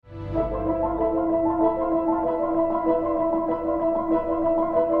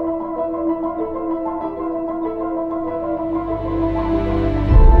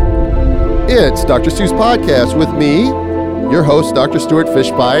It's Dr. Stu's podcast with me, your host, Dr. Stuart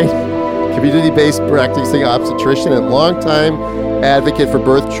Fishbein, community-based practicing obstetrician and longtime advocate for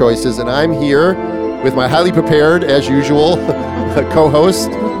birth choices. And I'm here with my highly prepared, as usual, co-host,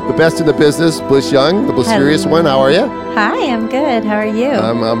 the best in the business, Bliss Young, the Blissurious one. How are you? Hi, I'm good. How are you?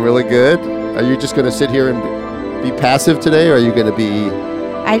 I'm really good. Are you just going to sit here and be passive today, or are you going to be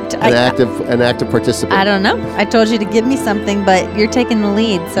an active participant? I don't know. I told you to give me something, but you're taking the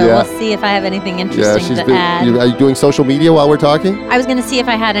lead, so we'll see if I have anything interesting to add. Are you doing social media while we're talking? I was going to see if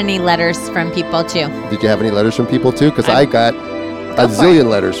I had any letters from people, too. Did you have any letters from people, too? Because I got a zillion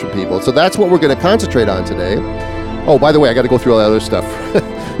letters from people. So that's what we're going to concentrate on today. Oh, by the way, I got to go through all the other stuff.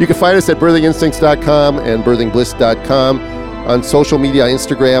 You can find us at birthinginstincts.com and birthingbliss.com. On social media,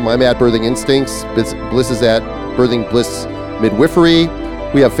 Instagram, I'm at Birthing Instincts. Bliss is at Birthing Bliss Midwifery.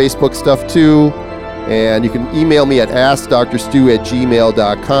 We have Facebook stuff too, and you can email me at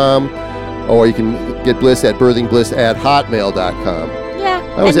askdrstu@gmail.com, or you can get Bliss at birthingbliss@hotmail.com. Yeah.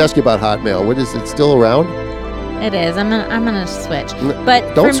 I always ask you about Hotmail. What is it still around? It is. I'm gonna switch.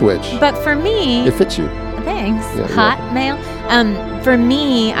 But don't switch. But for me, it fits you. Thanks. Yeah, Hotmail. For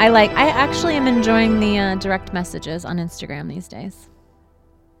me, I actually am enjoying the direct messages on Instagram these days.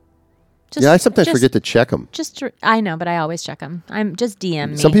 I sometimes forget to check them. I know, but I always check them. Just DM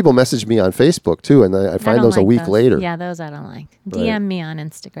me. Some people message me on Facebook too, and I find those a week later. Yeah, those I don't like. DM me on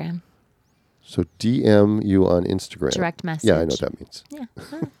Instagram. So DM you on Instagram. Direct message. Yeah, I know what that means. Yeah,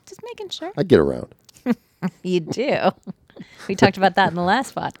 just making sure. I get around. You do. We talked about that in the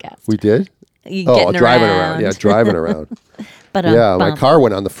last podcast. We did? Driving around. Yeah, driving around. But my car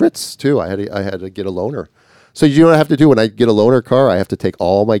went on the fritz too. I had to get a loaner. So you know what I have to do when I get a loaner car? I have to take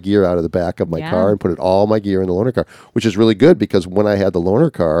all my gear out of the back of my car and put all my gear in the loaner car, which is really good because when I had the loaner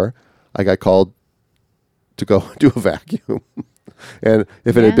car, I got called to go do a vacuum. And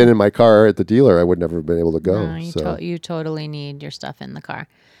if it had been in my car at the dealer, I would never have been able to go. No, you totally need your stuff in the car.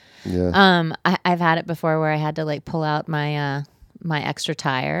 Yeah. I've had it before where I had to pull out my my extra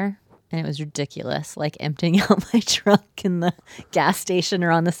tire. And it was ridiculous, emptying out my trunk in the gas station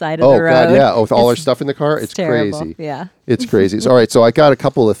or on the side of the road. Oh, God, yeah. With all our stuff in the car? It's crazy. Yeah. It's crazy. All right, so I got a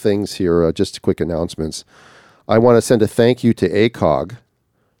couple of things here, just quick announcements. I want to send a thank you to ACOG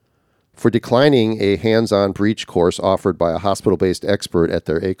for declining a hands-on breech course offered by a hospital-based expert at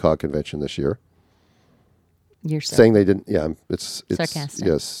their ACOG convention this year. You're saying they didn't. Yeah, it's sarcastic.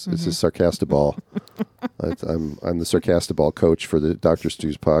 Yes, it's a sarcastiball. I'm the sarcastiball coach for the Dr.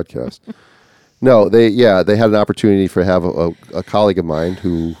 Stu's podcast. No, they had an opportunity for have a colleague of mine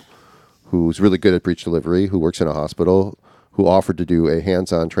who's really good at breech delivery, who works in a hospital, who offered to do a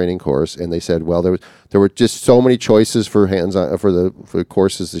hands-on training course, and they said, well, there were just so many choices for hands-on for the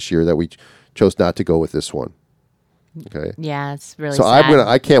courses this year that we chose not to go with this one. Okay. Yeah, it's really so sad.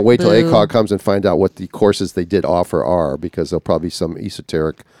 I can't wait till ACOG comes and find out what the courses they did offer are, because there'll probably be some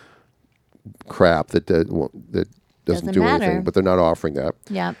esoteric crap that doesn't do anything, but they're not offering that.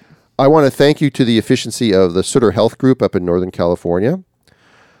 Yeah. I want to thank you to the efficiency of the Sutter Health Group up in Northern California.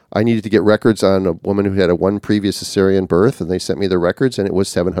 I needed to get records on a woman who had one previous cesarean birth, and they sent me the records, and it was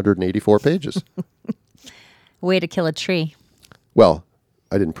 784 pages. Way to kill a tree. Well,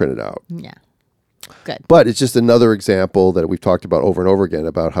 I didn't print it out. Yeah. Good. But it's just another example that we've talked about over and over again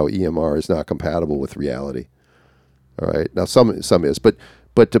about how EMR is not compatible with reality. All right. Now, some is, but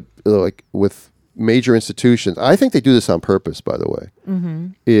with major institutions, I think they do this on purpose, by the way,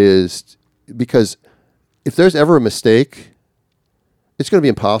 is because if there's ever a mistake, it's going to be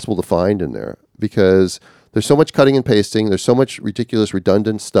impossible to find in there because there's so much cutting and pasting. There's so much ridiculous,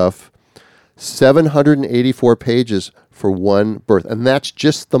 redundant stuff. 784 pages for one birth, and that's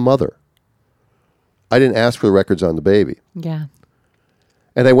just the mother. I didn't ask for the records on the baby. Yeah.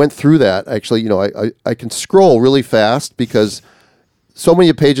 And I went through that. Actually, I can scroll really fast because so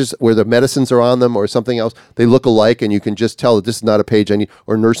many pages where the medicines are on them or something else, they look alike, and you can just tell that this is not a page I need,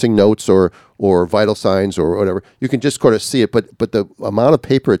 or nursing notes or vital signs or whatever. You can just sort of see it, but the amount of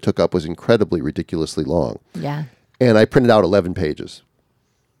paper it took up was incredibly, ridiculously long. Yeah. And I printed out 11 pages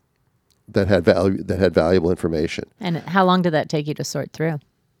that had valuable information. And how long did that take you to sort through?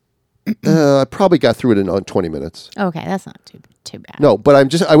 I probably got through it in 20 minutes. Okay, that's not too bad. No, but I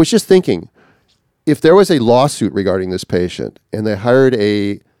was just thinking, if there was a lawsuit regarding this patient and they hired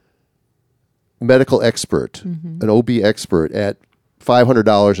a medical expert, an OB expert at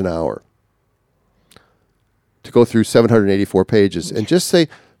 $500 an hour to go through 784 pages and just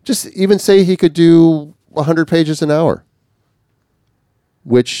even say he could do 100 pages an hour,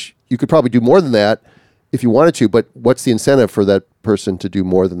 which you could probably do more than that if you wanted to, but what's the incentive for that person to do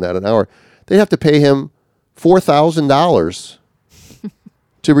more than that an hour? They'd have to pay him $4,000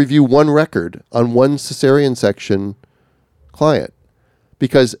 to review one record on one cesarean section client.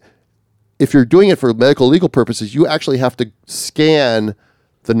 Because if you're doing it for medical legal purposes, you actually have to scan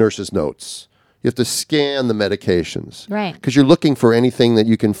the nurse's notes. You have to scan the medications. Right. Because you're looking for anything that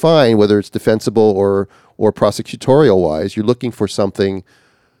you can find, whether it's defensible or prosecutorial wise. You're looking for something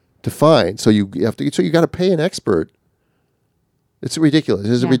to find. So you got to pay an expert. It's ridiculous.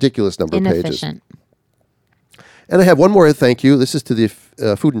 It's a ridiculous number of pages. Inefficient. And I have one more thank you. This is to the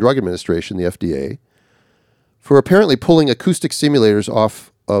Food and Drug Administration, the FDA, for apparently pulling acoustic stimulators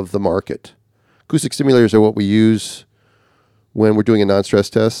off of the market. Acoustic stimulators are what we use when we're doing a non-stress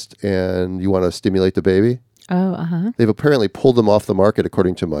test and you want to stimulate the baby. Oh, uh-huh. They've apparently pulled them off the market,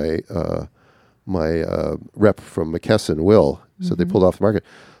 according to my rep from McKesson, Will. So they pulled off the market.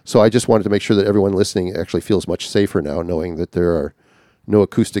 So I just wanted to make sure that everyone listening actually feels much safer now, knowing that there are no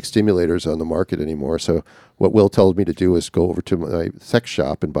acoustic stimulators on the market anymore. So what Will told me to do is go over to my sex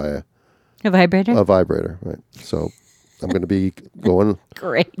shop and buy A vibrator? a vibrator. Right. So I'm going to be going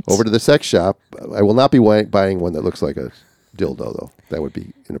Great. over to the sex shop. I will not be buying one that looks like a dildo, though. That would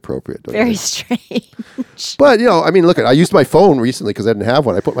be inappropriate. Don't you Very think? strange. But, I mean, look, I used my phone recently because I didn't have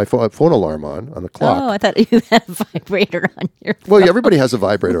one. I put my phone alarm on the clock. Oh, I thought you had a vibrator on your phone. Well, everybody has a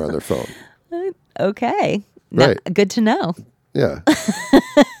vibrator on their phone. Okay. Right. Good to know. Yeah.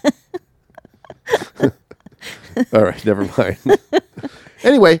 All right, never mind.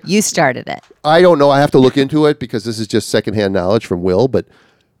 Anyway, You started it. I don't know. I have to look into it because this is just secondhand knowledge from Will. But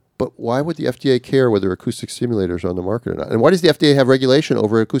why would the FDA care whether acoustic stimulators are on the market or not? And why does the FDA have regulation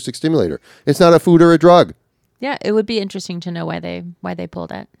over acoustic stimulator? It's not a food or a drug. Yeah, it would be interesting to know why they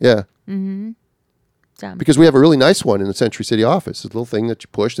pulled it. Yeah. So, Because we have a really nice one in the Century City office. It's a little thing that you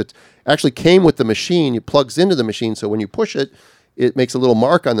push that actually came with the machine. It plugs into the machine. So when you push it, it makes a little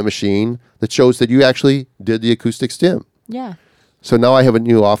mark on the machine that shows that you actually did the acoustic stim. yeah. So now I have a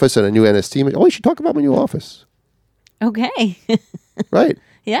new office and a new NST. Oh, we should talk about my new office. Okay. Right.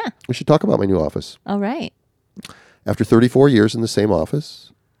 Yeah. We should talk about my new office. All right. After 34 years in the same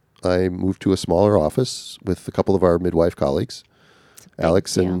office, I moved to a smaller office with a couple of our midwife colleagues,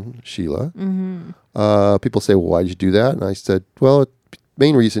 Alex and Sheila. People say, well, why did you do that? And I said, well, the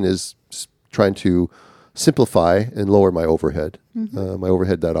main reason is trying to simplify and lower my overhead. My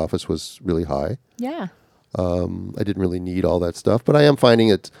overhead, that office was really high. Yeah. I didn't really need all that stuff, but I am finding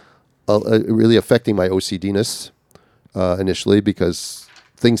it really affecting my OCD-ness initially because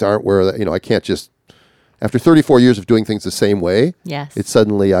things aren't where, I can't just, after 34 years of doing things the same way, Yes. it's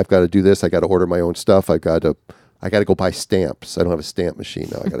suddenly I've got to do this. I got to order my own stuff. I got to go buy stamps. I don't have a stamp machine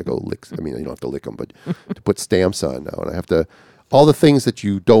now. I got to go lick. I mean, you don't have to lick them, but to put stamps on now, and I have to. All the things that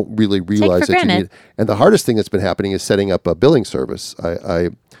you don't really realize that you need. And the hardest thing that's been happening is setting up a billing service.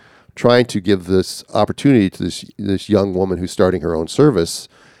 I'm trying to give this opportunity to this young woman who's starting her own service.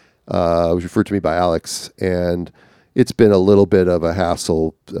 It was referred to me by Alex, and it's been a little bit of a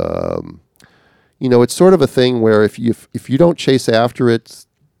hassle. It's sort of a thing where if you don't chase after it,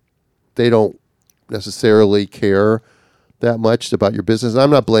 they don't necessarily care that much about your business. And I'm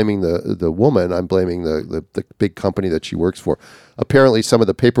not blaming the woman. I'm blaming the big company that she works for. Apparently, some of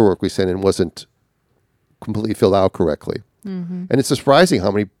the paperwork we sent in wasn't completely filled out correctly. And it's surprising how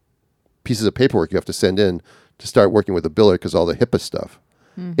many pieces of paperwork you have to send in to start working with a biller because all the HIPAA stuff.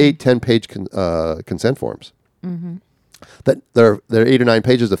 8-10-page consent forms. That there are 8 or 9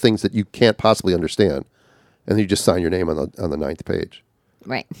 pages of things that you can't possibly understand, and you just sign your name on the 9th page.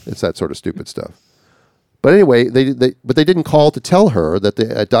 Right. It's that sort of stupid stuff. But anyway, they didn't call to tell her that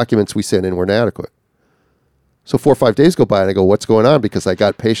the documents we sent in were inadequate. So 4 or 5 days go by, and I go, "What's going on?" Because I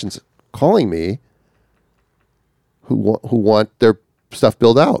got patients calling me who want their stuff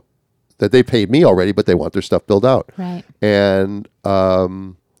billed out. That they paid me already, but they want their stuff billed out. Right. And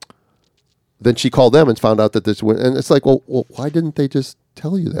then she called them and found out that this. And it's like, well, why didn't they just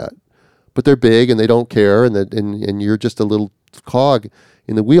tell you that? But they're big and they don't care, and you're just a little cog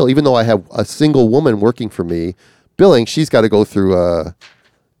in the wheel. Even though I have a single woman working for me, billing, she's got to go through. I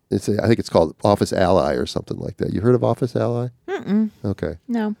think it's called Office Ally or something like that. You heard of Office Ally? Okay.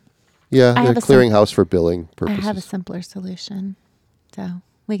 No. Yeah, I they're have a a clearinghouse for billing purposes. I have a simpler solution. So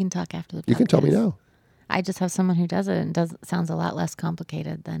we can talk after the podcast. You can tell me now. I just have someone who does it, and sounds a lot less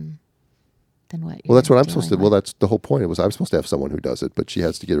complicated than what. Well, that's what I'm dealing supposed to. with. Well, that's the whole point. I'm supposed to have someone who does it, but she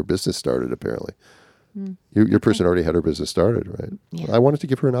has to get her business started. Apparently, your person already had her business started, right? Yeah. I wanted to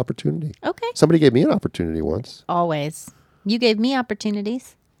give her an opportunity. Okay. Somebody gave me an opportunity once. Always. You gave me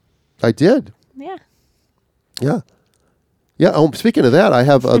opportunities. I did. Yeah. Yeah. Yeah. Oh, speaking of that, I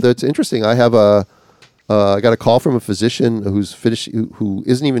have. That's interesting. I have I got a call from a physician who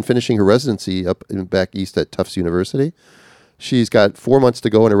isn't even finishing her residency back east at Tufts University. she's got 4 months to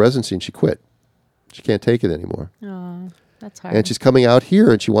go in her residency, and she quit. She can't take it anymore. Oh, that's hard. And she's coming out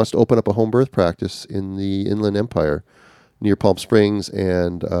here, and she wants to open up a home birth practice in the Inland Empire near Palm Springs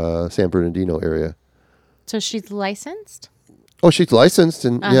and San Bernardino area. So she's licensed? Oh, she's licensed,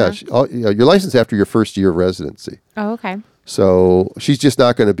 and you're licensed after your first year of residency. Oh, okay. So she's just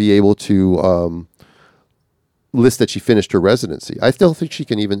not going to be able to list that she finished her residency. I still think she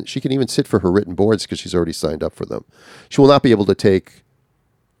can even sit for her written boards because she's already signed up for them. She will not be able to take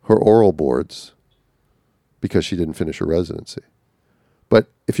her oral boards because she didn't finish her residency. But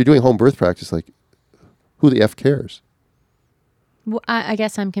if you're doing home birth practice, like, who the F cares? Well, I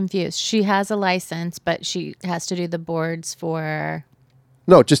guess I'm confused. She has a license, but she has to do the boards for...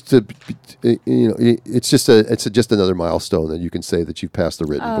 No, just to, it's just another milestone that you can say that you've passed the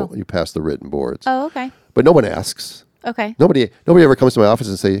written boards. Oh, okay. But no one asks. Okay. Nobody ever comes to my office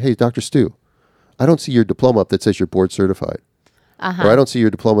and say, "Hey, Dr. Stu, I don't see your diploma up that says you're board certified." Uh-huh. Or I don't see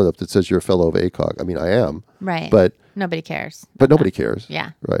your diploma up that says you're a fellow of ACOG. I mean, I am. Right. But nobody cares. But nobody cares.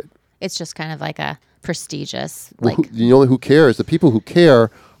 Yeah. Right. It's just kind of like a prestigious, well, who cares? The people who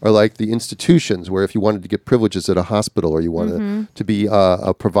care are like the institutions where if you wanted to get privileges at a hospital or you wanted to be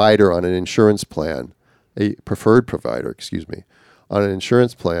a provider on an insurance plan, a preferred provider, on an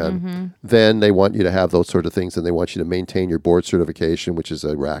insurance plan, then they want you to have those sort of things, and they want you to maintain your board certification, which is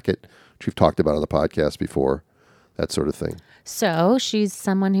a racket, which we've talked about on the podcast before, that sort of thing. So she's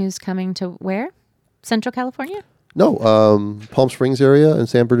someone who's coming to where? Central California? No, Palm Springs area and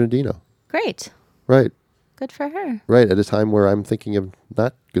San Bernardino. Great. Right. Good for her. Right, at a time where I'm thinking of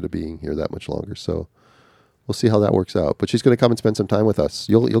not going to being here that much longer. So we'll see how that works out. But she's going to come and spend some time with us.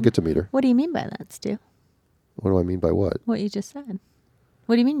 You'll get to meet her. What do you mean by that, Stu? What do I mean by what? What you just said.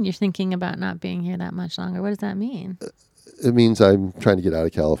 What do you mean you're thinking about not being here that much longer? What does that mean? It means I'm trying to get out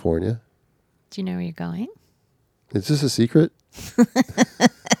of California. Do you know where you're going? Is this a secret?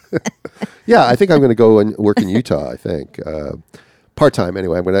 Yeah, I think I'm going to go and work in Utah, I think. Part-time,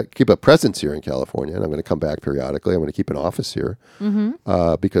 anyway. I'm going to keep a presence here in California, and I'm going to come back periodically. I'm going to keep an office here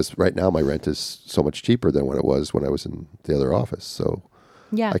because right now my rent is so much cheaper than what it was when I was in the other office. So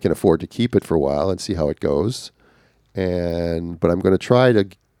I can afford to keep it for a while and see how it goes. But I'm going to try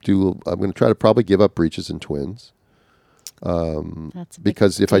to probably give up breeches and twins.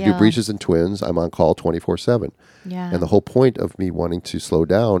 Because if I do breeches and twins, I'm on call 24/7. Yeah. And the whole point of me wanting to slow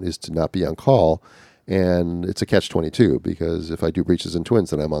down is to not be on call. And it's a catch-22 because if I do breeches and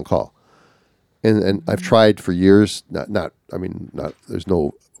twins, then I'm on call. And I've tried for years, there's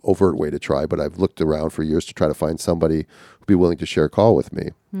no overt way to try, but I've looked around for years to try to find somebody who'd be willing to share a call with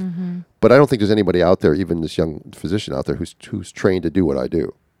me. Mm-hmm. But I don't think there's anybody out there, even this young physician out there, who's trained to do what I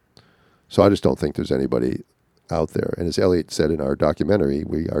do. So I just don't think there's anybody out there. And as Elliot said in our documentary,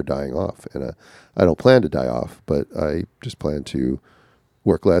 we are dying off. And I don't plan to die off, but I just plan to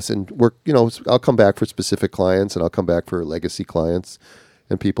work less and work, I'll come back for specific clients, and I'll come back for legacy clients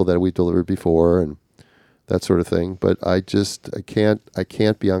and people that we delivered before and that sort of thing. But I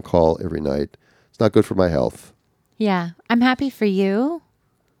can't be on call every night. It's not good for my health. Yeah. I'm happy for you.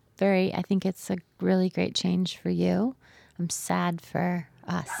 I think it's a really great change for you. I'm sad for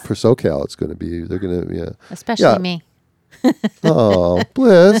us. For SoCal, it's going to be, Especially me. Oh,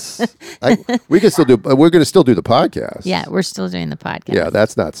 Bliss. We're going to still do the podcast. Yeah, we're still doing the podcast. Yeah,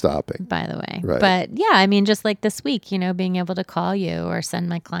 that's not stopping. By the way. Right. But yeah, just like this week, being able to call you or send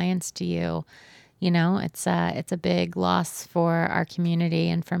my clients to you, it's a big loss for our community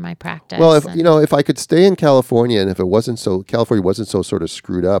and for my practice. Well, if I could stay in California, and if California wasn't so sort of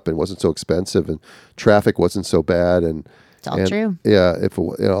screwed up and wasn't so expensive and traffic wasn't so bad and it's all true. Yeah, if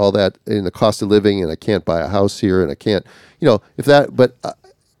all that in the cost of living, and I can't buy a house here, and I can't,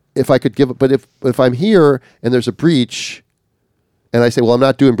 if I could give, but if I'm here and there's a breach, and I say, well, I'm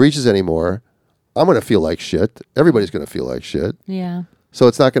not doing breaches anymore, I'm going to feel like shit. Everybody's going to feel like shit. Yeah. So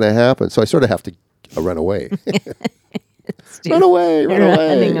it's not going to happen. So I sort of have to run away. Run away.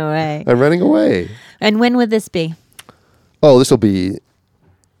 Running away. I'm running away. And when would this be? Oh, this will be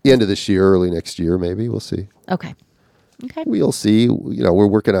the end of this year, early next year, maybe. We'll see. Okay. We'll see. We're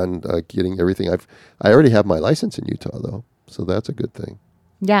working on getting everything. I already have my license in Utah, though, so that's a good thing.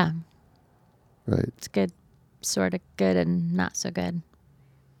 Yeah. Right. It's good, sort of good and not so good.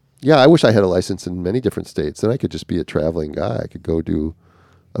 Yeah, I wish I had a license in many different states. Then I could just be a traveling guy. I could go do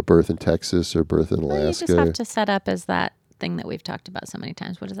a birth in Texas or birth in Alaska. You just have to set up as that thing that we've talked about so many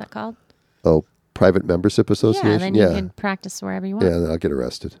times. What is that called? Oh, private membership association? Yeah, then you can practice wherever you want. Yeah, and then I'll get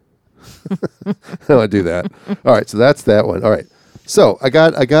arrested. I don't want to do that. All right, so that's that one. All right, so I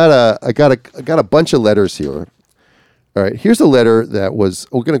got a bunch of letters here, All right, here's a letter that was.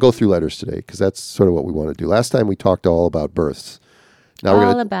 We're going to go through letters today because that's sort of what we want to do. Last time we talked all about births. Now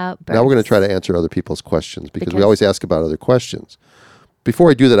we're going to try to answer other people's questions because we always ask about other questions.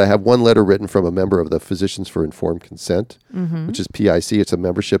 Before I do that, I have one letter written from a member of the Physicians for Informed Consent, which is PIC. It's a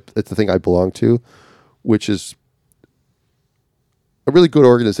membership. It's the thing I belong to, which is a really good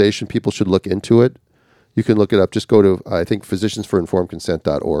organization. People should look into it. You can look it up. Just go to, I think,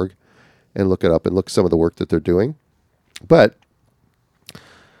 physiciansforinformedconsent.org and look it up and look at some of the work that they're doing. But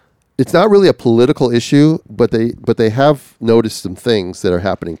it's not really a political issue, but they have noticed some things that are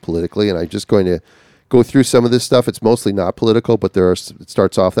happening politically, and I'm just going to go through some of this stuff. It's mostly not political, but it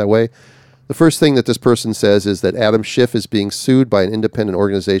starts off that way. The first thing that this person says is that Adam Schiff is being sued by an independent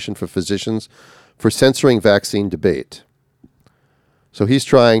organization for physicians for censoring vaccine debate. So he's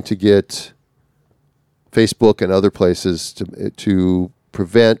trying to get Facebook and other places to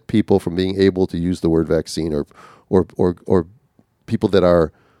prevent people from being able to use the word vaccine or people that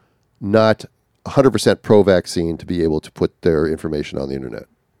are not 100% pro-vaccine to be able to put their information on the internet.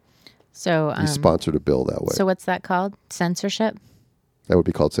 So he sponsored a bill that way. So what's that called? Censorship? That would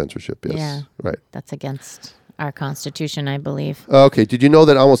be called censorship, yes. Yeah. Right. That's against our Constitution, I believe. Okay. Did you know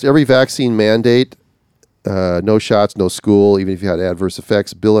that almost every vaccine mandate, no shots, no school, even if you had adverse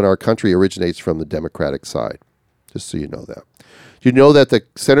effects, bill in our country originates from the Democratic side? Just so you know that. Do you know that the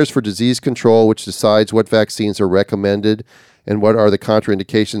Centers for Disease Control, which decides what vaccines are recommended and what are the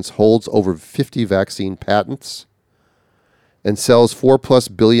contraindications, holds over 50 vaccine patents and sells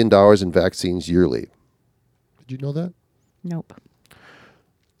 $4+ billion in vaccines yearly? Did you know that? Nope.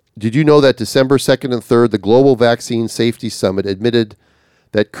 Did you know that December 2nd and 3rd, the Global Vaccine Safety Summit admitted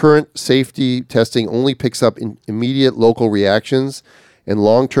that current safety testing only picks up immediate local reactions and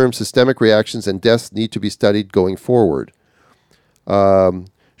long-term systemic reactions and deaths need to be studied going forward?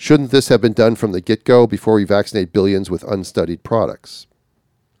 Shouldn't this have been done from the get-go before we vaccinate billions with unstudied products?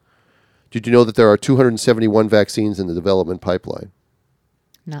 Did you know that there are 271 vaccines in the development pipeline?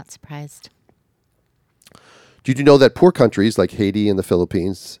 Not surprised. Did you know that poor countries like Haiti and the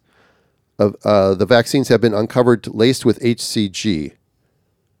Philippines, the vaccines have been uncovered laced with HCG,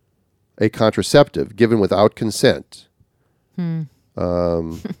 a contraceptive given without consent?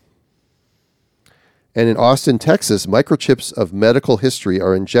 And in Austin, Texas, microchips of medical history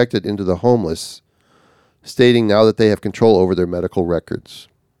are injected into the homeless, stating now that they have control over their medical records.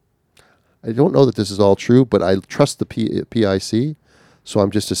 I don't know that this is all true, but I trust the PIC, so I'm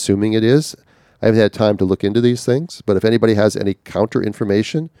just assuming it is. I haven't had time to look into these things, but if anybody has any counter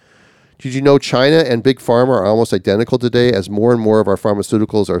information. Did you know China and Big Pharma are almost identical today as more and more of our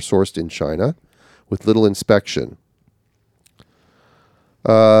pharmaceuticals are sourced in China with little inspection?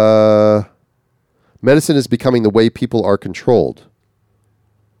 Medicine is becoming the way people are controlled.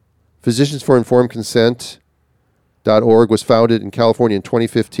 Physicians for Informed Consent.org was founded in California in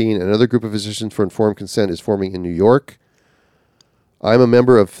 2015. Another group of Physicians for Informed Consent is forming in New York. I'm a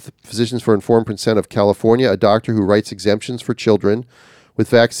member of Physicians for Informed Consent of California, a doctor who writes exemptions for children with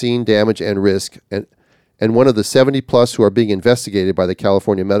vaccine damage and risk, and one of the 70+ who are being investigated by the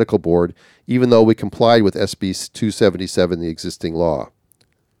California Medical Board, even though we complied with SB 277, the existing law.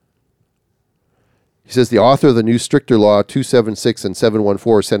 He says the author of the new stricter law 276 and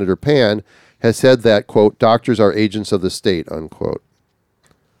 714, Senator Pan, has said that, quote, doctors are agents of the state, unquote.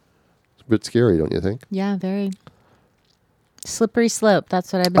 It's a bit scary, don't you think? Yeah, very slippery slope.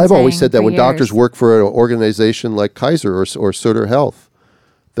 That's what I've been saying. I've always said that when years. doctors work for an organization like Kaiser or Sutter Health,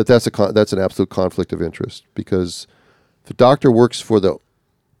 that's an absolute conflict of interest, because if the doctor works for the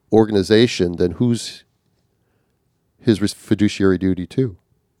organization, then who's his fiduciary duty to?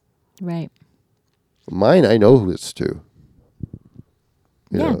 Right. Mine, I know who it's to.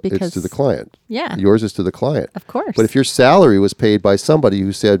 Because it's to the client. Yeah. Yours is to the client. Of course. But if your salary was paid by somebody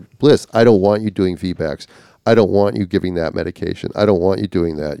who said, Bliss, I don't want you doing VBACs. I don't want you giving that medication. I don't want you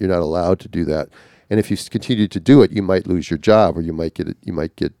doing that. You're not allowed to do that. And if you continue to do it, you might lose your job, or you might get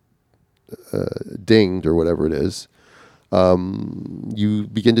dinged, or whatever it is. You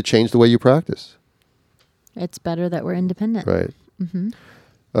begin to change the way you practice. It's better that we're independent. Right. Mm-hmm.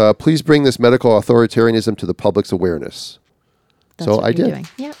 Please bring this medical authoritarianism to the public's awareness. That's so what I you're did. Doing.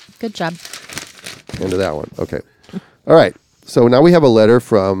 Yep. Good job. End of that one. Okay. All right. So now we have a letter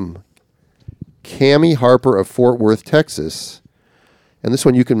from Cammie Harper of Fort Worth, Texas. And this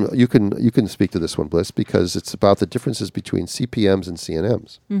one you can speak to this one, Bliss, because it's about the differences between CPMs and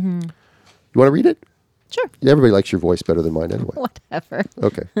CNMs. Mm-hmm. You want to read it? Sure. Yeah, everybody likes your voice better than mine anyway. Whatever.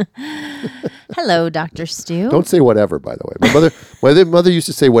 Okay. Hello, Dr. Stu. Don't say whatever, by the way. My mother used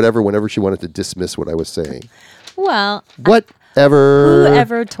to say whatever whenever she wanted to dismiss what I was saying. Well, whatever.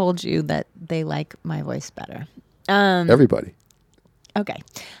 Whoever told you that they like my voice better? Everybody. Okay.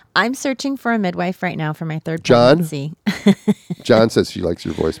 I'm searching for a midwife right now for my third John? pregnancy. John says she likes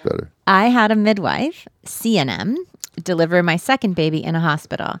your voice better. I had a midwife, CNM, deliver my second baby in a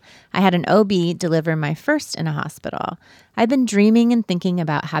hospital. I had an OB deliver my first in a hospital. I've been dreaming and thinking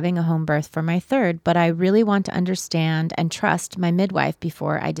about having a home birth for my third, but I really want to understand and trust my midwife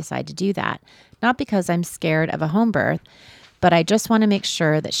before I decide to do that. Not because I'm scared of a home birth, but I just want to make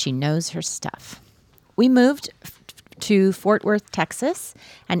sure that she knows her stuff. We moved to Fort Worth, Texas,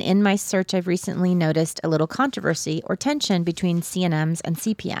 and in my search, I've recently noticed a little controversy or tension between CNMs and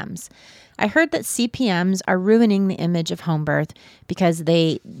CPMs. I heard that CPMs are ruining the image of home birth because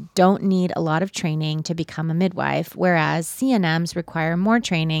they don't need a lot of training to become a midwife, whereas CNMs require more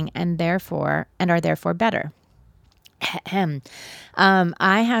training and are therefore better. I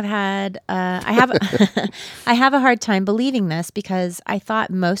have a hard time believing this because I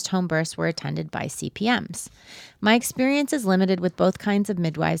thought most home births were attended by CPMs. My experience is limited with both kinds of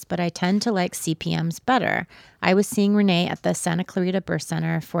midwives, but I tend to like CPMs better. I was seeing Renee at the Santa Clarita Birth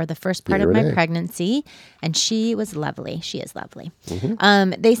Center for the first part of my pregnancy, and she was lovely. She is lovely.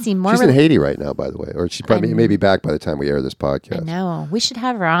 Mm-hmm. They seem more... She's in Haiti right now, by the way, or she probably may be back by the time we air this podcast. I know. We should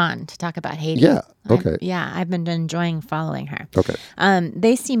have her on to talk about Haiti. Yeah. Okay. I've been enjoying following her. Okay.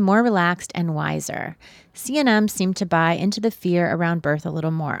 They seem more relaxed and wiser. CNMs seem to buy into the fear around birth a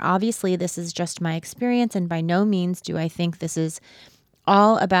little more. Obviously, this is just my experience, and by no means do I think this is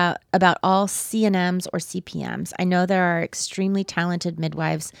all about all CNMs or CPMs. I know there are extremely talented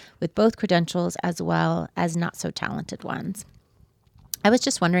midwives with both credentials as well as not so talented ones. I was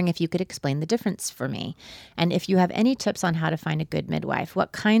just wondering if you could explain the difference for me, and if you have any tips on how to find a good midwife.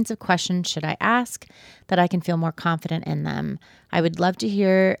 What kinds of questions should I ask that I can feel more confident in them? I would love to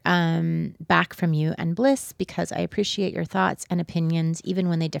hear back from you and Bliss, because I appreciate your thoughts and opinions, even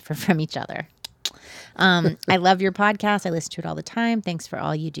when they differ from each other. I love your podcast. I listen to it all the time. Thanks for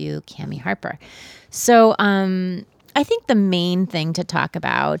all you do, Cami Harper. So, I think the main thing to talk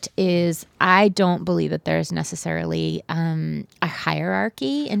about is I don't believe that there's necessarily a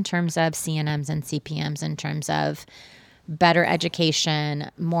hierarchy in terms of CNMs and CPMs, in terms of better education,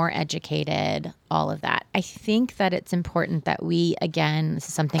 more educated, all of that. I think that it's important that we, again, this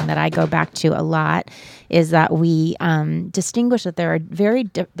is something that I go back to a lot, is that we distinguish that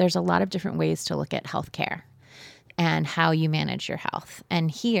there's a lot of different ways to look at healthcare and how you manage your health.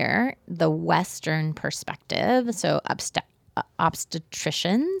 And here, the Western perspective, so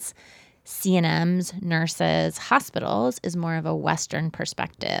obstetricians, CNMs, nurses, hospitals, is more of a Western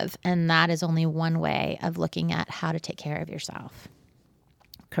perspective. And that is only one way of looking at how to take care of yourself.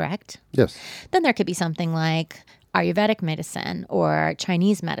 Correct? Yes. Then there could be something like Ayurvedic medicine or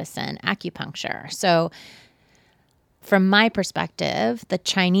Chinese medicine, acupuncture. So from my perspective, the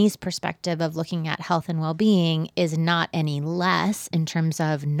Chinese perspective of looking at health and well-being is not any less in terms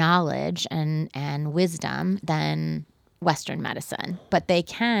of knowledge and wisdom than Western medicine, but they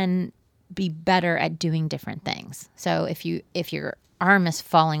can be better at doing different things. So if your arm is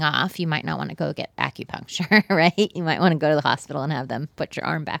falling off, you might not want to go get acupuncture, right? You might want to go to the hospital and have them put your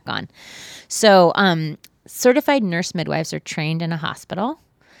arm back on. So certified nurse midwives are trained in a hospital,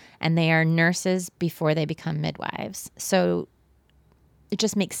 and they are nurses before they become midwives. So it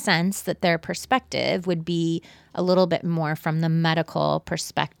just makes sense that their perspective would be a little bit more from the medical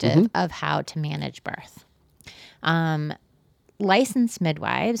perspective of how to manage birth. Licensed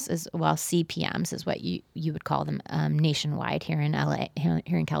midwives, CPMs is what you would call them nationwide. Here in LA, here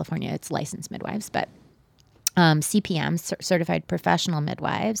in California, it's licensed midwives. But CPMs, certified professional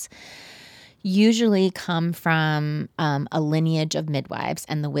midwives, usually come from a lineage of midwives,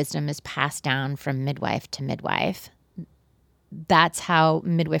 and the wisdom is passed down from midwife to midwife. That's how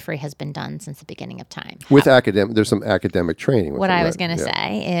midwifery has been done since the beginning of time. With there's some academic training. What I was going to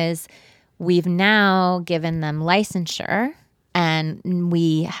say is we've now given them licensure, and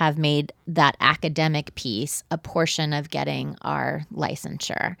we have made that academic piece a portion of getting our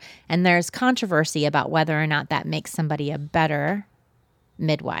licensure. And there's controversy about whether or not that makes somebody a better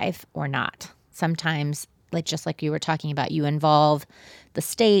midwife or not. Sometimes, just like you were talking about, you involve the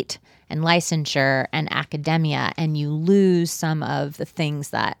state and licensure and academia, and you lose some of the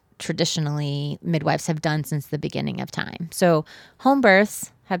things that traditionally midwives have done since the beginning of time. So home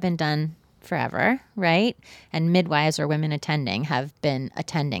births have been done forever, right? And midwives or women attending have been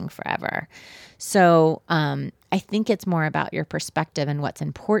attending forever. So I think it's more about your perspective and what's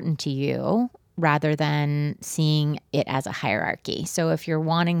important to you, rather than seeing it as a hierarchy. So if you're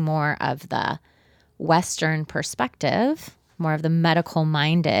wanting more of the Western perspective, more of the medical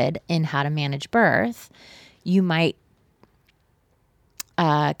minded in how to manage birth, you might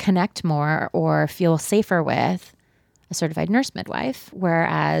connect more or feel safer with a certified nurse midwife.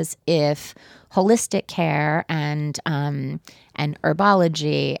 Whereas if holistic care and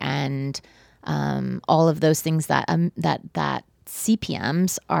herbology and all of those things that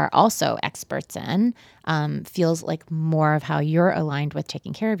CPMs are also experts in, feels like more of how you're aligned with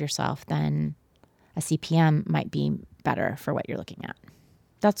taking care of yourself, then a CPM might be better for what you're looking at.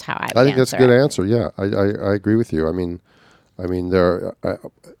 That's how I think that's a good answer. Yeah, I agree with you. I mean, I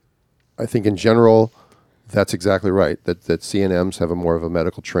think in general, that's exactly right. That CNMs have more of a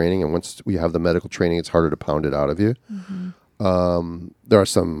medical training, and once we have the medical training, it's harder to pound it out of you. Mm-hmm. There are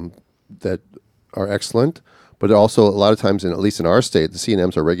some that are excellent, but also a lot of times, at least in our state, the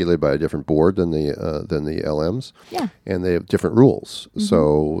CNMs are regulated by a different board than the LMs. Yeah, and they have different rules. Mm-hmm.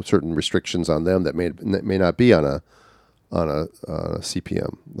 So certain restrictions on them that may not be on a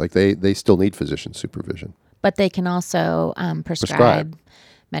CPM. Like they still need physician supervision. But they can also prescribe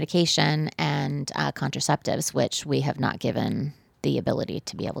medication and contraceptives, which we have not given the ability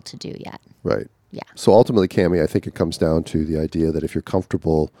to be able to do yet. Right. Yeah. So ultimately, Cami, I think it comes down to the idea that if you're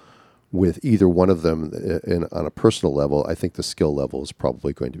comfortable with either one of them on a personal level, I think the skill level is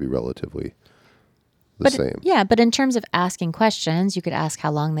probably going to be relatively the same. Yeah, but in terms of asking questions, you could ask how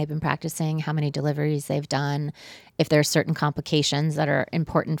long they've been practicing, how many deliveries they've done, if there are certain complications that are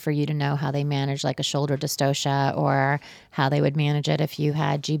important for you to know how they manage, like a shoulder dystocia, or how they would manage it if you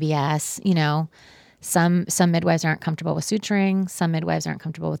had GBS. You know, some midwives aren't comfortable with suturing. Some midwives aren't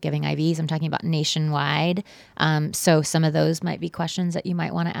comfortable with giving IVs. I'm talking about nationwide. So some of those might be questions that you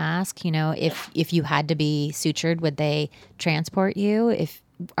might want to ask. You know, if you had to be sutured, would they transport you?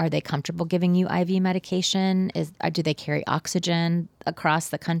 Are they comfortable giving you IV medication? Do they carry oxygen across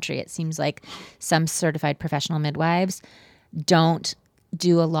the country? It seems like some certified professional midwives don't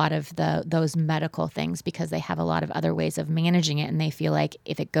do a lot of those medical things because they have a lot of other ways of managing it, and they feel like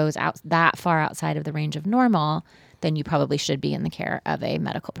if it goes out that far outside of the range of normal, then you probably should be in the care of a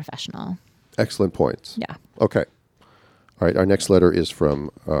medical professional. Excellent points. Yeah. Okay. All right. Our next letter is from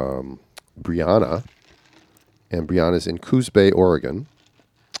Brianna, and Brianna's in Coos Bay, Oregon.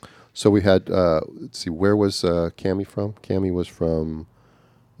 So we had, let's see, where was Cami from? Cami was from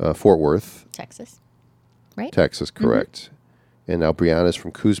Fort Worth. Texas, right? Texas, correct. Mm-hmm. And now Brianna's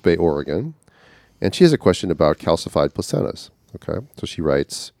from Coos Bay, Oregon. And she has a question about calcified placentas. Okay. So she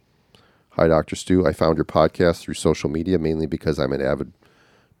writes, "Hi, Dr. Stu. I found your podcast through social media, mainly because I'm an avid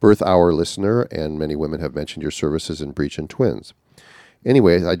Birth Hour listener, and many women have mentioned your services in breech and twins.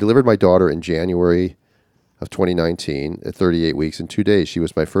 Anyway, I delivered my daughter in January of 2019 at 38 weeks and 2 days. She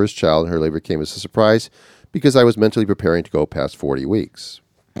was my first child, and her labor came as a surprise because I was mentally preparing to go past 40 weeks.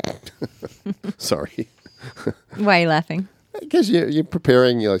 Sorry. Why are you laughing? Because you're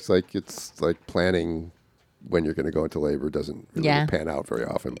preparing, it's like planning when you're going to go into labor doesn't really pan out very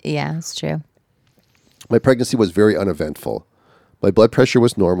often. Yeah, that's true. My pregnancy was very uneventful. My blood pressure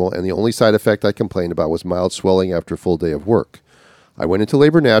was normal, and the only side effect I complained about was mild swelling after a full day of work. I went into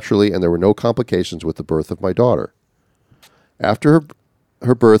labor naturally, and there were no complications with the birth of my daughter. After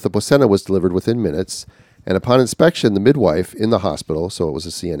her birth, the placenta was delivered within minutes, and upon inspection, the midwife in the hospital, so it was a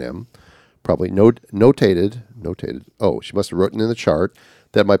CNM, probably notated, she must have written in the chart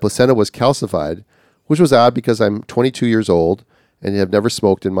that my placenta was calcified, which was odd because I'm 22 years old and have never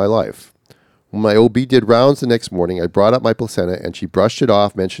smoked in my life. When my OB did rounds the next morning, I brought up my placenta, and she brushed it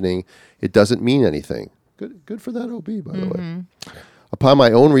off, mentioning it doesn't mean anything. Good for that OB, by the way. Upon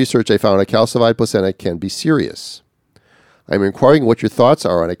my own research, I found a calcified placenta can be serious. I'm inquiring what your thoughts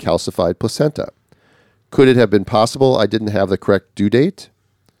are on a calcified placenta. Could it have been possible I didn't have the correct due date,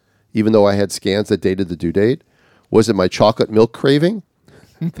 even though I had scans that dated the due date? Was it my chocolate milk craving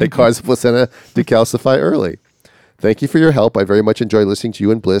that caused the placenta to calcify early? Thank you for your help. I very much enjoy listening to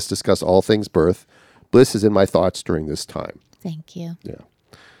you and Bliss discuss all things birth. Bliss is in my thoughts during this time. Thank you. Yeah.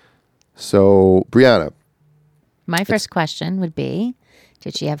 So, Brianna. My first question would be,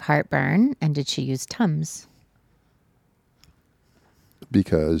 did she have heartburn, and did she use Tums?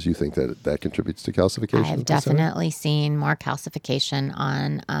 Because you think that contributes to calcification? I've definitely seen more calcification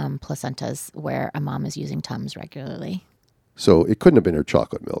on placentas where a mom is using Tums regularly. So it couldn't have been her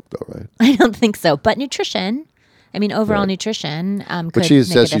chocolate milk, though, right? I don't think so. But nutrition, overall nutrition could But she make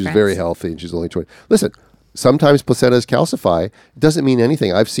says a she's difference. very healthy, and she's only 20. Listen, sometimes placentas calcify. It doesn't mean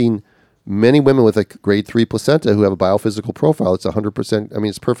anything. I've seen many women with a grade 3 placenta who have a biophysical profile. It's 100%.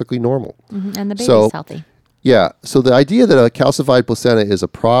 It's perfectly normal. Mm-hmm. And the baby's healthy. Yeah. So the idea that a calcified placenta is a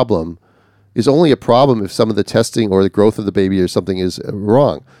problem is only a problem if some of the testing or the growth of the baby or something is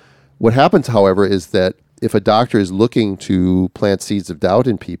wrong. What happens, however, is that if a doctor is looking to plant seeds of doubt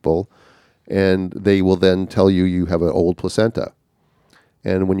in people, and they will then tell you have an old placenta.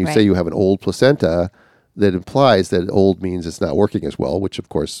 And when you say you have an old placenta, that implies that old means it's not working as well, which of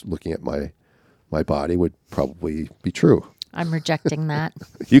course, looking at my body would probably be true. I'm rejecting that.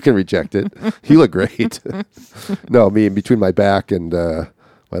 You can reject it. You look great. No, me in between my back and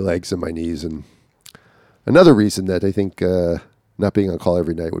my legs and my knees. And another reason that I think not being on call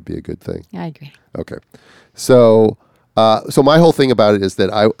every night would be a good thing. I agree. Okay. So my whole thing about it is that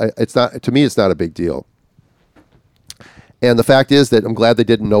it's not, to me, it's not a big deal. And the fact is that I'm glad they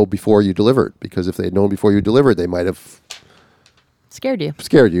didn't know before you delivered, because if they had known before you delivered, they might have scared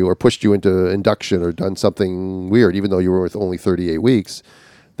you or pushed you into induction or done something weird. Even though you were with only 38 weeks,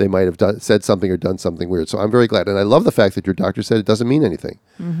 they might have said something or done something weird. So I'm very glad. And I love the fact that your doctor said it doesn't mean anything,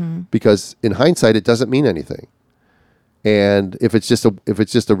 because in hindsight, it doesn't mean anything. And if it's just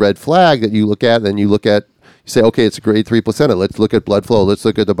a red flag that you look at, then you say, okay, it's a grade 3 placenta. Let's look at blood flow. Let's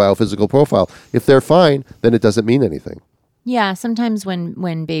look at the biophysical profile. If they're fine, then it doesn't mean anything. Yeah, sometimes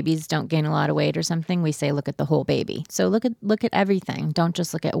when babies don't gain a lot of weight or something, we say look at the whole baby. So look at everything. Don't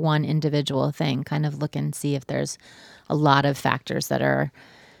just look at one individual thing. Kind of look and see if there's a lot of factors that are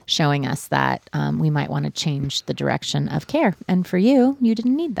showing us that we might want to change the direction of care. And for you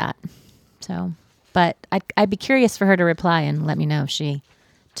didn't need that. So, but I'd be curious for her to reply and let me know if she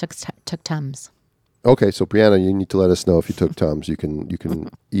took Tums. Okay, so Brianna, you need to let us know if you took Tums. You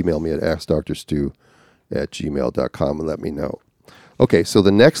can email me at askdrstu@gmail.com and let me know. Okay, so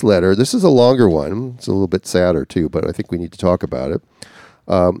the next letter, this is a longer one. It's a little bit sadder too, but I think we need to talk about it.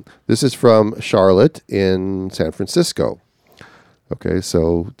 This is from Charlotte in San Francisco. Okay,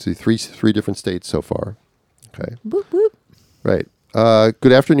 so it's three different states so far. Okay. Whoop, whoop. Right.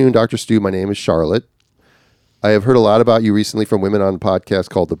 Good afternoon, Dr. Stu. My name is Charlotte. I have heard a lot about you recently from women on a podcast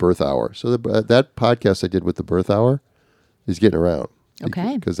called The Birth Hour. So that podcast I did with The Birth Hour is getting around.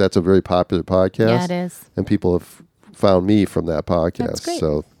 Okay. Because that's a very popular podcast. Yeah, it is. And people have found me from that podcast. That's great.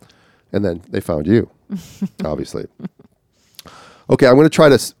 So, and then they found you, obviously. Okay, I'm going to try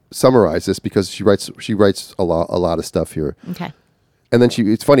to summarize this because she writes a lot of stuff here. Okay. And then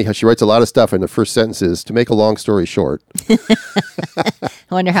it's funny how she writes a lot of stuff, and the first sentence is, to make a long story short. I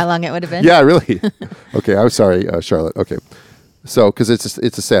wonder how long it would have been. Yeah, really. Okay, I'm sorry, Charlotte. Okay. So, because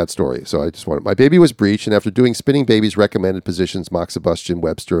it's a sad story. So I just wanted, my baby was breached, and after doing spinning babies recommended positions, moxibustion,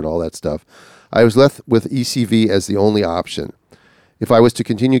 Webster, and all that stuff, I was left with ECV as the only option. If I was to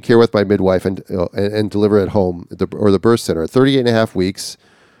continue care with my midwife and deliver at home or the birth center at 38 and a half weeks,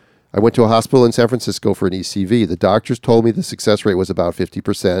 I went to a hospital in San Francisco for an ECV. The doctors told me the success rate was about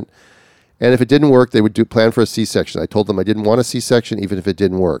 50%. And if it didn't work, they would plan for a C-section. I told them I didn't want a C-section even if it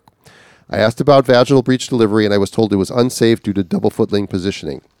didn't work. I asked about vaginal breech delivery, and I was told it was unsafe due to double footling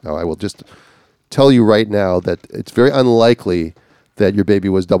positioning. Now, I will just tell you right now that it's very unlikely that your baby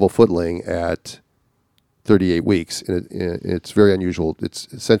was double footling at 38 weeks. It's very unusual.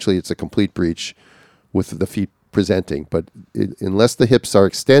 It's a complete breech with the feet presenting, but unless the hips are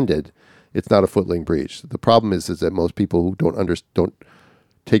extended, it's not a footling breech. The problem is that most people who don't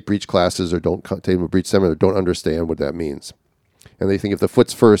take breech classes or don't take a breech seminar don't understand what that means. And they think if the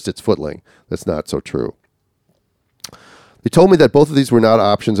foot's first, it's footling. That's not so true. They told me that both of these were not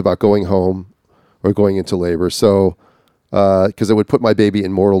options about going home or going into labor, so because it would put my baby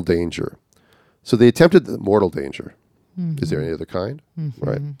in mortal danger. So they attempted the mortal danger. Mm-hmm. Is there any other kind? Mm-hmm.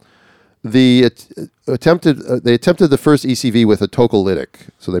 Right. They attempted the first ECV with a tocolytic,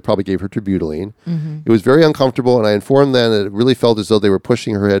 so they probably gave her terbutaline. Mm-hmm. It was very uncomfortable, and I informed them that it really felt as though they were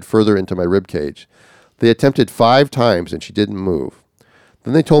pushing her head further into my rib cage. They attempted 5 times, and she didn't move.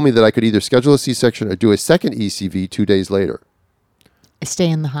 Then they told me that I could either schedule a C-section or do a second ECV 2 days later. Stay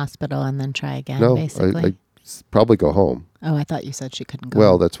in the hospital and then try again, no, basically. I probably go home. Oh, I thought you said she couldn't go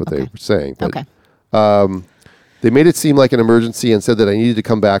Well, home. that's what they were saying. But, okay. They made it seem like an emergency and said that I needed to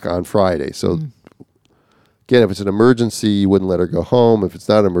come back on Friday. So, again, if it's an emergency, you wouldn't let her go home. If it's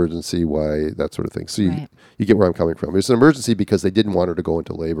not an emergency, why, that sort of thing. So you get where I'm coming from. It's an emergency because they didn't want her to go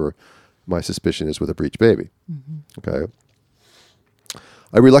into labor. My suspicion is with a breech baby. Mm-hmm. Okay.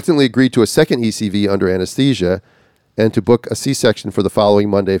 I reluctantly agreed to a second ECV under anesthesia and to book a C-section for the following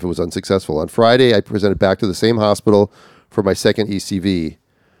Monday if it was unsuccessful. On Friday, I presented back to the same hospital for my second ECV.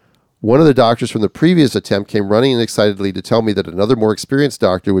 One of the doctors from the previous attempt came running in excitedly to tell me that another more experienced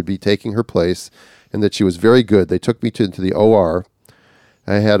doctor would be taking her place and that she was very good. They took me into the OR.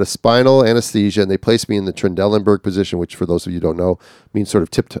 I had a spinal anesthesia, and they placed me in the Trendelenburg position, which, for those of you who don't know, means sort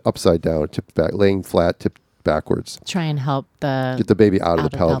of tipped upside down, tipped back, laying flat, tipped backwards. Try and help get the baby out of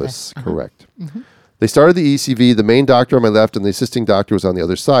the pelvis. Uh-huh. Correct. Mm-hmm. They started the ECV. The main doctor on my left and the assisting doctor was on the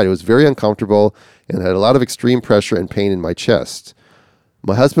other side. It was very uncomfortable and had a lot of extreme pressure and pain in my chest.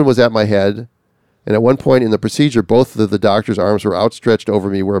 My husband was at my head. And at one point in the procedure, both of the doctor's arms were outstretched over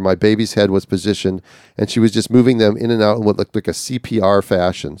me where my baby's head was positioned, and she was just moving them in and out in what looked like a CPR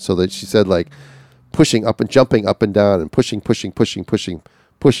fashion. So that she said, like, pushing up and jumping up and down and pushing, push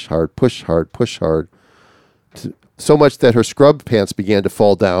hard, push hard, push hard. So much that her scrub pants began to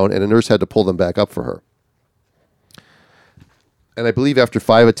fall down, and a nurse had to pull them back up for her. And I believe after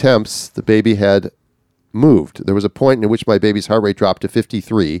 5 attempts, the baby had moved. There was a point in which my baby's heart rate dropped to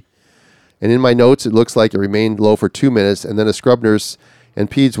 53. And in my notes, it looks like it remained low for 2 minutes, and then a scrub nurse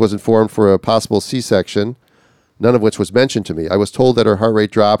and peds was informed for a possible C-section, none of which was mentioned to me. I was told that her heart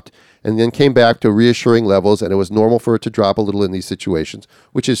rate dropped and then came back to reassuring levels, and it was normal for it to drop a little in these situations,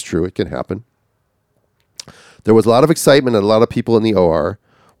 which is true. It can happen. There was a lot of excitement and a lot of people in the OR.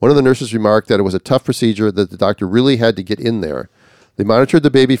 One of the nurses remarked that it was a tough procedure, that the doctor really had to get in there. They monitored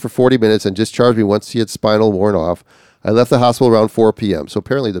the baby for 40 minutes and discharged me once he had spinal worn off. I left the hospital around 4 p.m., so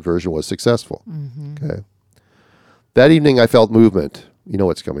apparently the version was successful. Mm-hmm. Okay. That evening, I felt movement. You know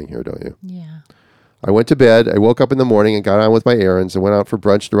what's coming here, don't you? Yeah. I went to bed. I woke up in the morning and got on with my errands and went out for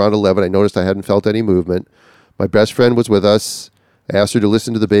brunch at around 11. I noticed I hadn't felt any movement. My best friend was with us. I asked her to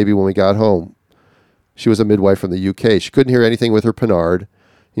listen to the baby when we got home. She was a midwife from the UK. She couldn't hear anything with her Pinard.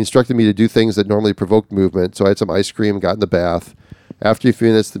 He instructed me to do things that normally provoked movement, so I had some ice cream and got in the bath. After a few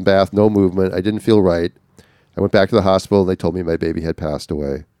minutes in the bath, no movement. I didn't feel right. I went back to the hospital, and they told me my baby had passed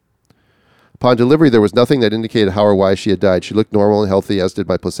away. Upon delivery, there was nothing that indicated how or why she had died. She looked normal and healthy, as did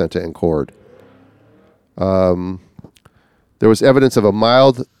my placenta and cord. There was evidence of a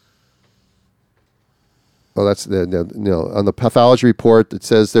mild... Oh, that's on the pathology report, it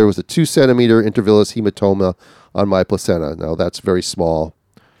says there was a 2-centimeter intervillous hematoma on my placenta. Now, that's very small.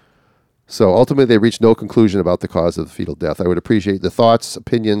 So ultimately, they reached no conclusion about the cause of the fetal death. I would appreciate the thoughts,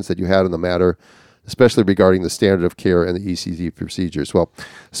 opinions that you had on the matter, especially regarding the standard of care and the ECG procedures. Well,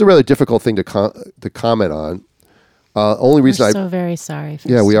 it's a really difficult thing to comment on. Only reason We're so very sorry.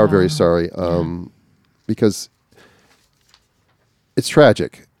 Yeah, we are very sorry because it's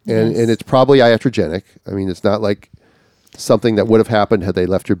tragic. And it's probably iatrogenic. I mean, it's not like something that would have happened had they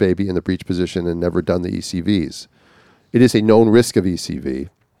left your baby in the breech position and never done the ECVs. It is a known risk of ECV.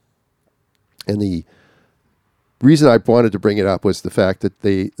 And the reason I wanted to bring it up was the fact that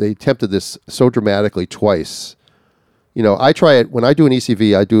they attempted this so dramatically twice. You know, I try it when I do an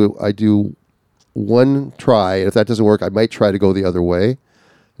ECV. I do one try, and if that doesn't work, I might try to go the other way.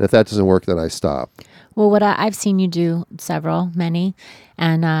 And if that doesn't work, then I stop. Well, what I've seen you do many,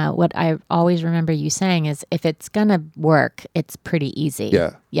 and what I always remember you saying is if it's going to work, it's pretty easy.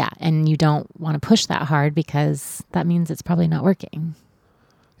 Yeah. Yeah, and you don't want to push that hard because that means it's probably not working.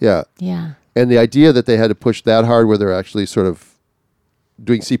 Yeah. Yeah. And the idea that they had to push that hard where they're actually sort of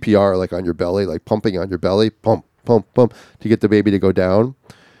doing CPR like on your belly, like pumping on your belly, pump, pump, pump, to get the baby to go down,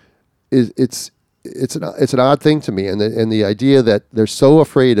 it's an odd thing to me. And the idea that they're so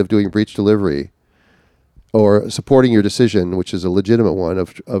afraid of doing breech delivery or supporting your decision, which is a legitimate one,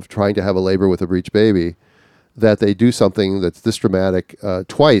 of trying to have a labor with a breech baby, that they do something that's this dramatic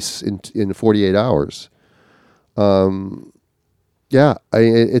twice in 48 hours.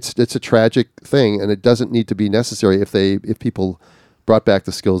 It's a tragic thing, and it doesn't need to be necessary if people brought back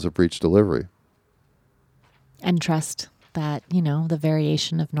the skills of breech delivery. And trust that, the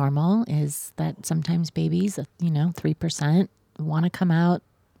variation of normal is that sometimes babies, 3% want to come out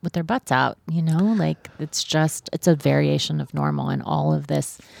with their butts out, it's a variation of normal, and all of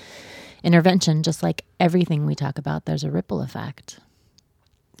this intervention, just like everything we talk about, there's a ripple effect.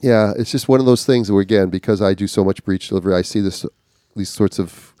 Yeah, it's just one of those things where, again, because I do so much breech delivery, I see these sorts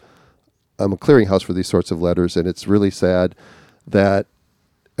of, I'm a clearinghouse for these sorts of letters, and it's really sad that,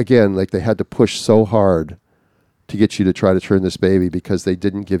 again, like they had to push so hard to get you to try to turn this baby because they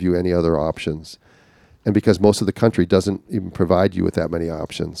didn't give you any other options. And because most of the country doesn't even provide you with that many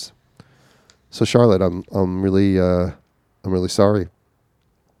options. So Charlotte, I'm really sorry.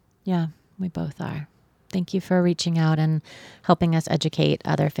 Yeah, we both are. Thank you for reaching out and helping us educate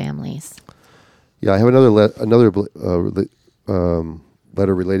other families. Yeah, I have another letter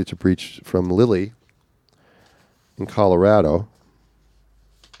related to breech from Lily in Colorado.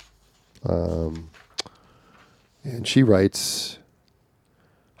 And she writes,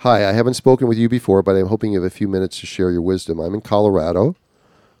 "Hi, I haven't spoken with you before, but I'm hoping you have a few minutes to share your wisdom. I'm in Colorado,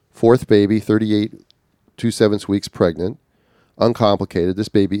 4th baby, 38 2/7 weeks pregnant, uncomplicated. This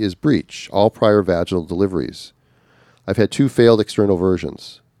baby is breech, all prior vaginal deliveries. I've had 2 failed external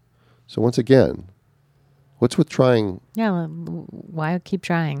versions. So once again, what's with trying? Yeah, well, why keep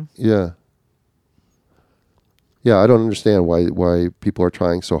trying? Yeah. Yeah, I don't understand why people are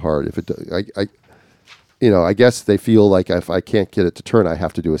trying so hard. I guess they feel like if I can't get it to turn, I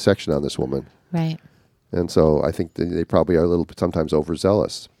have to do a section on this woman. Right. And so I think they probably are a little bit sometimes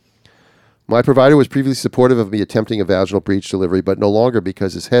overzealous. My provider was previously supportive of me attempting a vaginal breech delivery, but no longer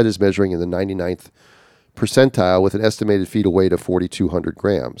because his head is measuring in the 99th percentile with an estimated fetal weight of 4,200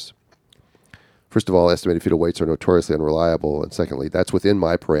 grams. First of all, estimated fetal weights are notoriously unreliable. And secondly, that's within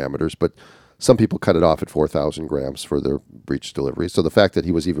my parameters, but some people cut it off at 4,000 grams for their breech delivery. So the fact that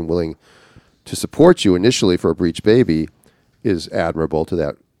he was even willing to support you initially for a breech baby is admirable to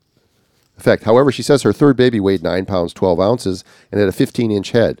that effect. However, she says her third baby weighed 9 pounds, 12 ounces and had a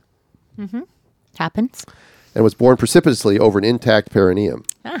 15-inch head. Mm-hmm. Happens. And was born precipitously over an intact perineum.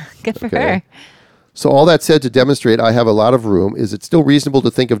 Ah, good for her. So all that said, to demonstrate I have a lot of room, is it still reasonable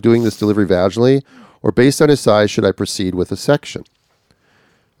to think of doing this delivery vaginally, or based on his size, should I proceed with a section?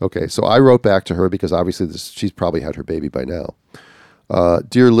 Okay, so I wrote back to her because obviously she's probably had her baby by now.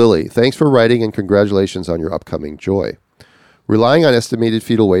 Dear Lily, thanks for writing and congratulations on your upcoming joy. Relying on estimated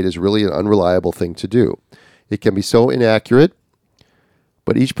fetal weight is really an unreliable thing to do. It can be so inaccurate,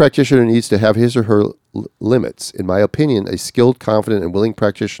 but each practitioner needs to have his or her limits. In my opinion, a skilled, confident, and willing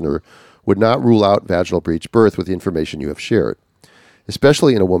practitioner would not rule out vaginal breech birth with the information you have shared,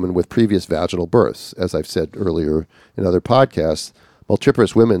 especially in a woman with previous vaginal births. As I've said earlier in other podcasts,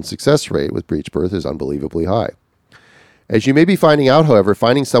 multiparous women's success rate with breech birth is unbelievably high. As you may be finding out, however,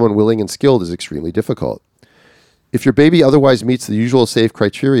 finding someone willing and skilled is extremely difficult. If your baby otherwise meets the usual safe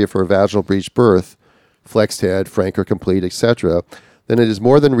criteria for a vaginal breech birth, flexed head, frank or complete, etc., then it is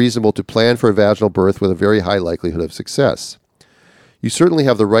more than reasonable to plan for a vaginal birth with a very high likelihood of success. You certainly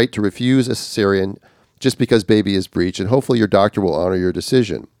have the right to refuse a cesarean just because baby is breech, and hopefully your doctor will honor your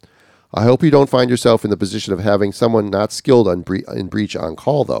decision. I hope you don't find yourself in the position of having someone not skilled in breech on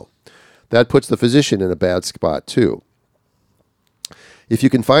call, though. That puts the physician in a bad spot, too. If you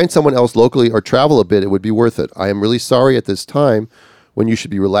can find someone else locally or travel a bit, it would be worth it. I am really sorry at this time, when you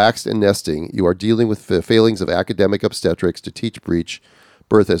should be relaxed and nesting. You are dealing with the failings of academic obstetrics to teach breech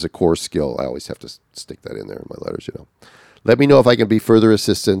birth as a core skill. I always have to stick that in there in my letters, Let me know if I can be further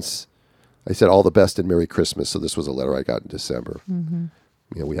assistance. I said all the best and Merry Christmas. So this was a letter I got in December. Mm-hmm.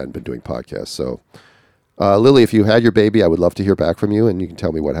 We hadn't been doing podcasts. So, Lily, if you had your baby, I would love to hear back from you, and you can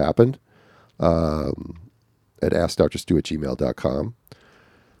tell me what happened at askdrstu@gmail.com.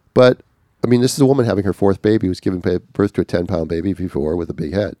 But, this is a woman having her fourth baby who's given birth to a 10-pound baby before with a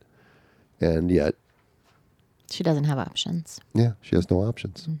big head. And yet... she doesn't have options. Yeah, she has no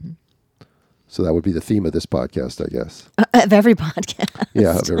options. Mm-hmm. So that would be the theme of this podcast, I guess. Of every podcast.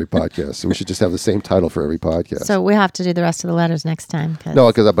 Yeah, of every podcast. So we should just have the same title for every podcast. So we have to do the rest of the letters next time.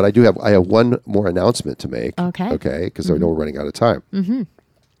 No, but I have one more announcement to make. Okay. Okay, because I know we're running out of time. Mm-hmm.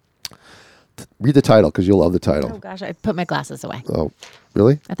 Read the title, because you'll love the title. Oh, gosh, I put my glasses away. Oh,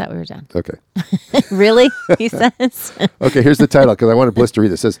 really? I thought we were done. Okay. Really? He says. Okay, here's the title, because I wanted Bliss to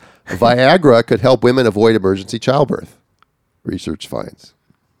read this. It says, Viagra could help women avoid emergency childbirth. Research finds.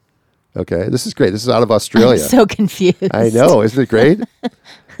 Okay, this is great. This is out of Australia. I'm so confused. I know. Isn't it great?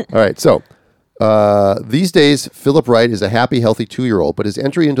 All right, so these days, Philip Wright is a happy, healthy 2-year-old, but his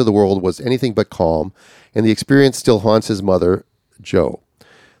entry into the world was anything but calm, and the experience still haunts his mother, Jo.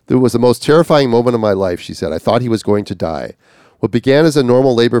 It was the most terrifying moment of my life, she said. I thought he was going to die. What began as a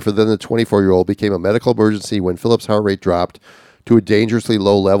normal labor for then the 24-year-old became a medical emergency when Philip's heart rate dropped to a dangerously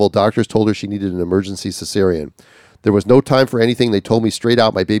low level. Doctors told her she needed an emergency cesarean. There was no time for anything. They told me straight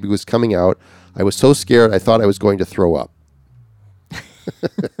out my baby was coming out. I was so scared I thought I was going to throw up.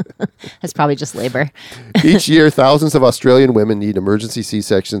 That's probably just labor. Each year, thousands of Australian women need emergency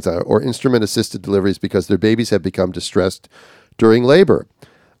C-sections or instrument-assisted deliveries because their babies have become distressed during labor.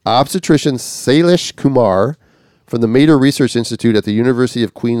 Obstetrician Sailesh Kumar from the Mater Research Institute at the University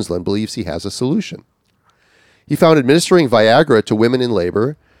of Queensland believes he has a solution. He found administering Viagra to women in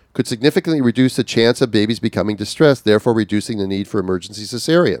labor could significantly reduce the chance of babies becoming distressed, therefore reducing the need for emergency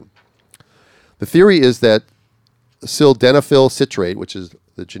cesarean. The theory is that sildenafil citrate, which is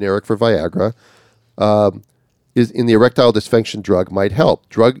the generic for Viagra, is in the erectile dysfunction drug might help.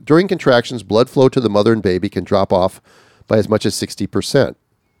 During contractions, blood flow to the mother and baby can drop off by as much as 60%.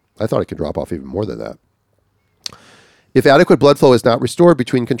 I thought it could drop off even more than that. If adequate blood flow is not restored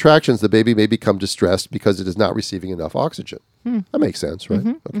between contractions, the baby may become distressed because it is not receiving enough oxygen. That makes sense, right?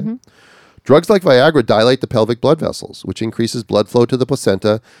 Mm-hmm, Okay. mm-hmm. Drugs like Viagra dilate the pelvic blood vessels, which increases blood flow to the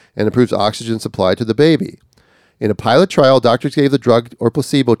placenta and improves oxygen supply to the baby. In a pilot trial, doctors gave the drug or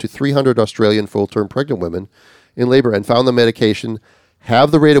placebo to 300 Australian full-term pregnant women in labor and found the medication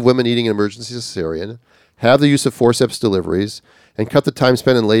have the rate of women needing an emergency cesarean, have the use of forceps deliveries, and cut the time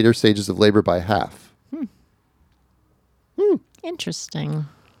spent in later stages of labor by half. Interesting.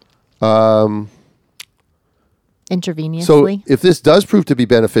 Intravenously. So if this does prove to be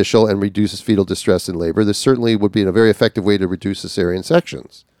beneficial and reduces fetal distress in labor, this certainly would be a very effective way to reduce cesarean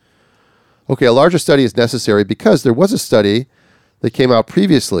sections. Okay, a larger study is necessary because there was a study that came out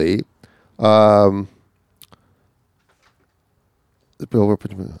previously. As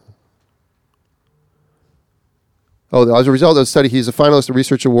a result of the study, he's a finalist in a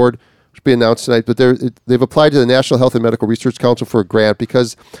research award, which will be announced tonight. But they've applied to the National Health and Medical Research Council for a grant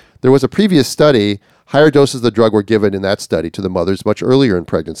because there was a previous study. Higher doses of the drug were given in that study to the mothers much earlier in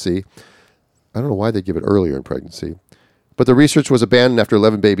pregnancy. I don't know why they give it earlier in pregnancy. But the research was abandoned after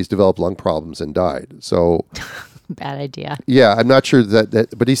 11 babies developed lung problems and died. So, bad idea. Yeah, I'm not sure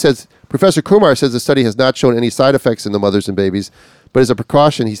that. But he says, Professor Kumar says the study has not shown any side effects in the mothers and babies. But as a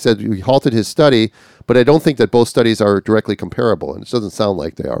precaution, he said he halted his study. But I don't think that both studies are directly comparable. And it doesn't sound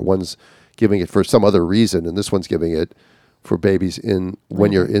like they are. One's giving it for some other reason, and this one's giving it for babies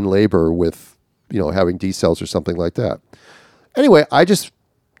when you're in labor with, having D cells or something like that. Anyway, I just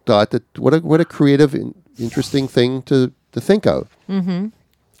thought that what a creative, interesting thing to think of. Mm-hmm.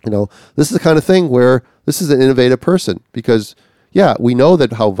 This is the kind of thing where this is an innovative person because, we know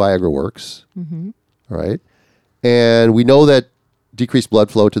that how Viagra works, mm-hmm. right? And we know that decreased blood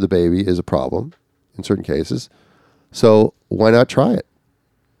flow to the baby is a problem in certain cases. So why not try it?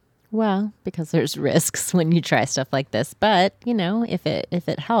 Well, because there's risks when you try stuff like this. But, if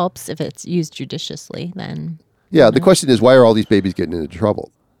it helps, if it's used judiciously, then... Yeah, the question is, why are all these babies getting into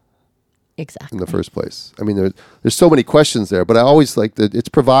trouble? Exactly. In the first place. I mean, there's so many questions there, but I always like that it's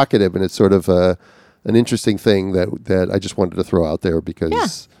provocative and it's sort of an interesting thing that I just wanted to throw out there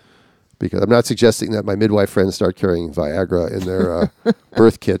because I'm not suggesting that my midwife friends start carrying Viagra in their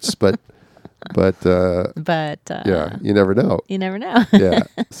birth kits, but yeah, you never know. You never know. Yeah.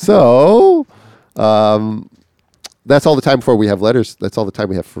 So that's all the time before we have letters. That's all the time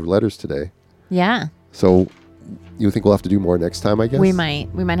we have for letters today. Yeah. So you think we'll have to do more next time, I guess? We might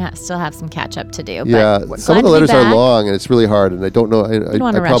still have some catch up to do. Yeah. But some of the letters are long and it's really hard and I don't know. I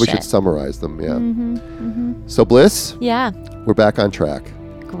probably should summarize them. Yeah. Mm-hmm, mm-hmm. So Bliss. Yeah. We're back on track.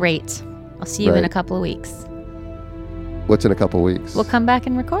 Great. I'll see you in a couple of weeks. What's in a couple of weeks? We'll come back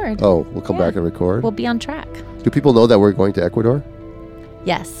and record. Oh, we'll come back and record? We'll be on track. Do people know that we're going to Ecuador?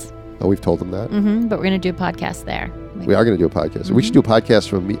 Yes. Oh, we've told them that? Mm-hmm, but we're going to do a podcast there. We are going to do a podcast. Mm-hmm. We should do a podcast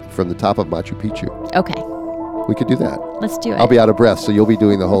from the top of Machu Picchu. Okay. We could do that. Let's do it. I'll be out of breath, so you'll be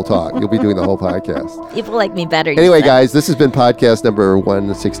doing the whole talk. You'll be doing the whole podcast. People like me better. Anyway, guys, this has been podcast number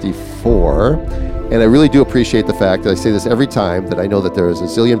 164. And I really do appreciate the fact that I say this every time, that I know that there is a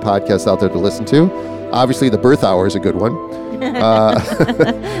zillion podcasts out there to listen to. Obviously, the birth hour is a good one.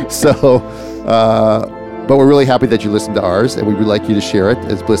 But we're really happy that you listened to ours, and we would like you to share it,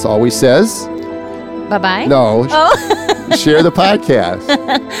 as Bliss always says. Bye-bye? No. Oh. Share the podcast.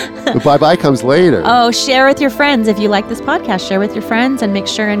 The bye-bye comes later. Oh, share with your friends. If you like this podcast, share with your friends and make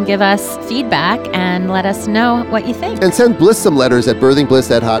sure and give us feedback and let us know what you think. And send Bliss some letters at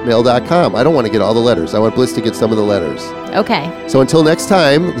birthingbliss@hotmail.com. I don't want to get all the letters. I want Bliss to get some of the letters. Okay. So until next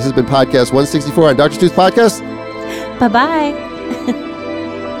time, this has been podcast 164 on Dr. Stu's Podcast. Bye-bye.